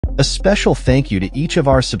A special thank you to each of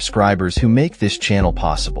our subscribers who make this channel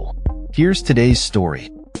possible. Here's today's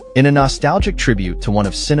story. In a nostalgic tribute to one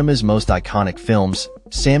of cinema's most iconic films,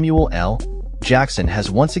 Samuel L. Jackson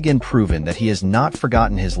has once again proven that he has not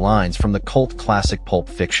forgotten his lines from the cult classic Pulp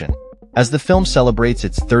Fiction. As the film celebrates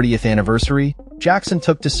its 30th anniversary, Jackson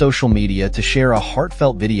took to social media to share a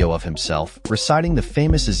heartfelt video of himself reciting the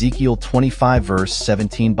famous Ezekiel 25 verse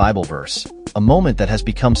 17 Bible verse, a moment that has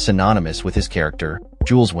become synonymous with his character,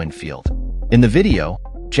 Jules Winfield. In the video,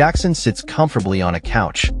 Jackson sits comfortably on a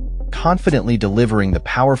couch, confidently delivering the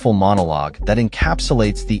powerful monologue that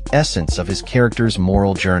encapsulates the essence of his character's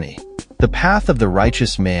moral journey. The path of the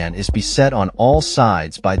righteous man is beset on all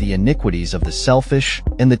sides by the iniquities of the selfish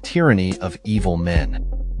and the tyranny of evil men.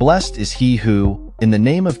 Blessed is he who, in the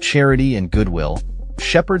name of charity and goodwill,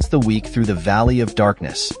 shepherds the weak through the valley of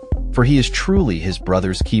darkness, for he is truly his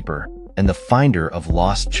brother's keeper and the finder of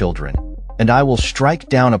lost children. And I will strike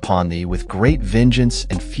down upon thee with great vengeance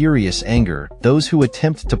and furious anger those who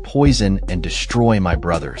attempt to poison and destroy my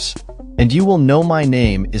brothers. And you will know my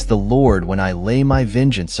name is the Lord when I lay my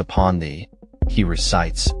vengeance upon thee, he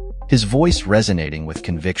recites, his voice resonating with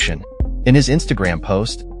conviction. In his Instagram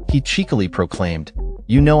post, he cheekily proclaimed,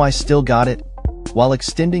 "You know I still got it," while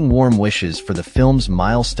extending warm wishes for the film's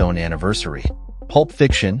milestone anniversary. Pulp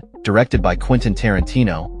Fiction, directed by Quentin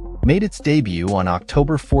Tarantino, made its debut on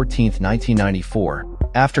October 14, 1994,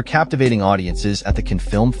 after captivating audiences at the Cannes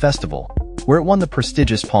Film Festival, where it won the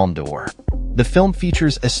prestigious Palme d'Or. The film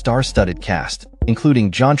features a star-studded cast,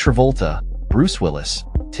 including John Travolta, Bruce Willis,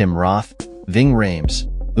 Tim Roth, Ving Rhames,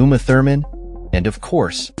 Uma Thurman, and of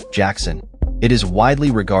course, Jackson. It is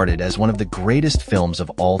widely regarded as one of the greatest films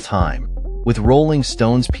of all time, with Rolling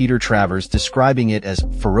Stone's Peter Travers describing it as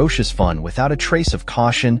ferocious fun without a trace of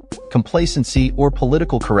caution, complacency, or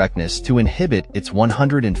political correctness to inhibit its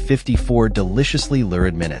 154 deliciously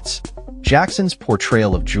lurid minutes. Jackson's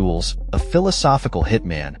portrayal of Jules, a philosophical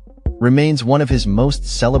hitman, remains one of his most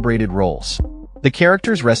celebrated roles. The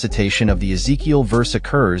character's recitation of the Ezekiel verse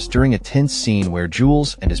occurs during a tense scene where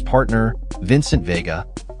Jules and his partner, Vincent Vega,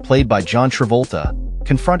 played by John Travolta,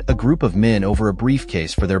 confront a group of men over a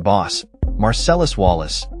briefcase for their boss, Marcellus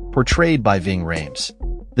Wallace, portrayed by Ving Rhames.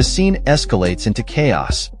 The scene escalates into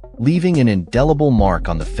chaos, leaving an indelible mark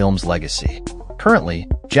on the film's legacy. Currently,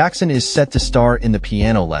 Jackson is set to star in The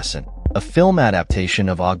Piano Lesson, a film adaptation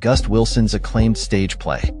of August Wilson's acclaimed stage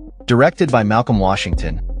play. Directed by Malcolm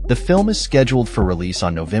Washington, the film is scheduled for release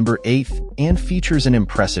on November 8th and features an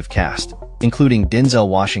impressive cast, including Denzel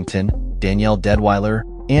Washington, Danielle Deadwyler,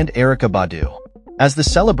 and Erykah Badu. As the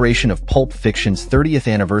celebration of Pulp Fiction's 30th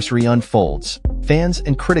anniversary unfolds, fans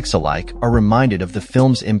and critics alike are reminded of the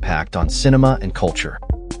film's impact on cinema and culture.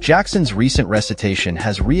 Jackson's recent recitation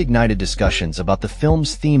has reignited discussions about the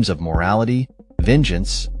film's themes of morality,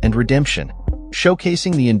 vengeance, and redemption,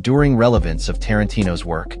 showcasing the enduring relevance of Tarantino's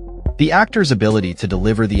work. The actor's ability to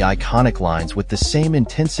deliver the iconic lines with the same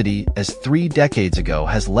intensity as 3 decades ago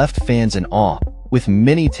has left fans in awe, with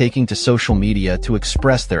many taking to social media to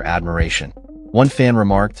express their admiration. One fan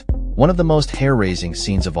remarked, "One of the most hair-raising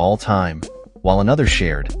scenes of all time," while another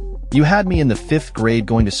shared, "You had me in the 5th grade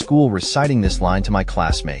going to school reciting this line to my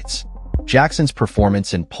classmates." Jackson's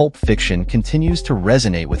performance in Pulp Fiction continues to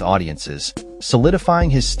resonate with audiences, solidifying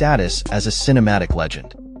his status as a cinematic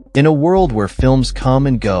legend. In a world where films come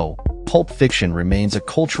and go, Pulp Fiction remains a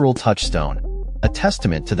cultural touchstone, a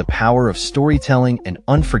testament to the power of storytelling and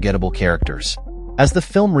unforgettable characters. As the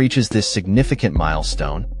film reaches this significant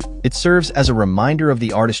milestone, it serves as a reminder of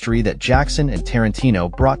the artistry that Jackson and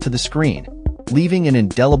Tarantino brought to the screen, leaving an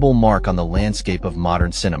indelible mark on the landscape of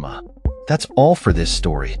modern cinema. That's all for this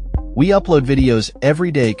story. We upload videos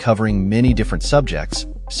every day covering many different subjects,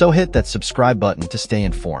 so hit that subscribe button to stay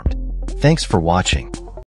informed. Thanks for watching.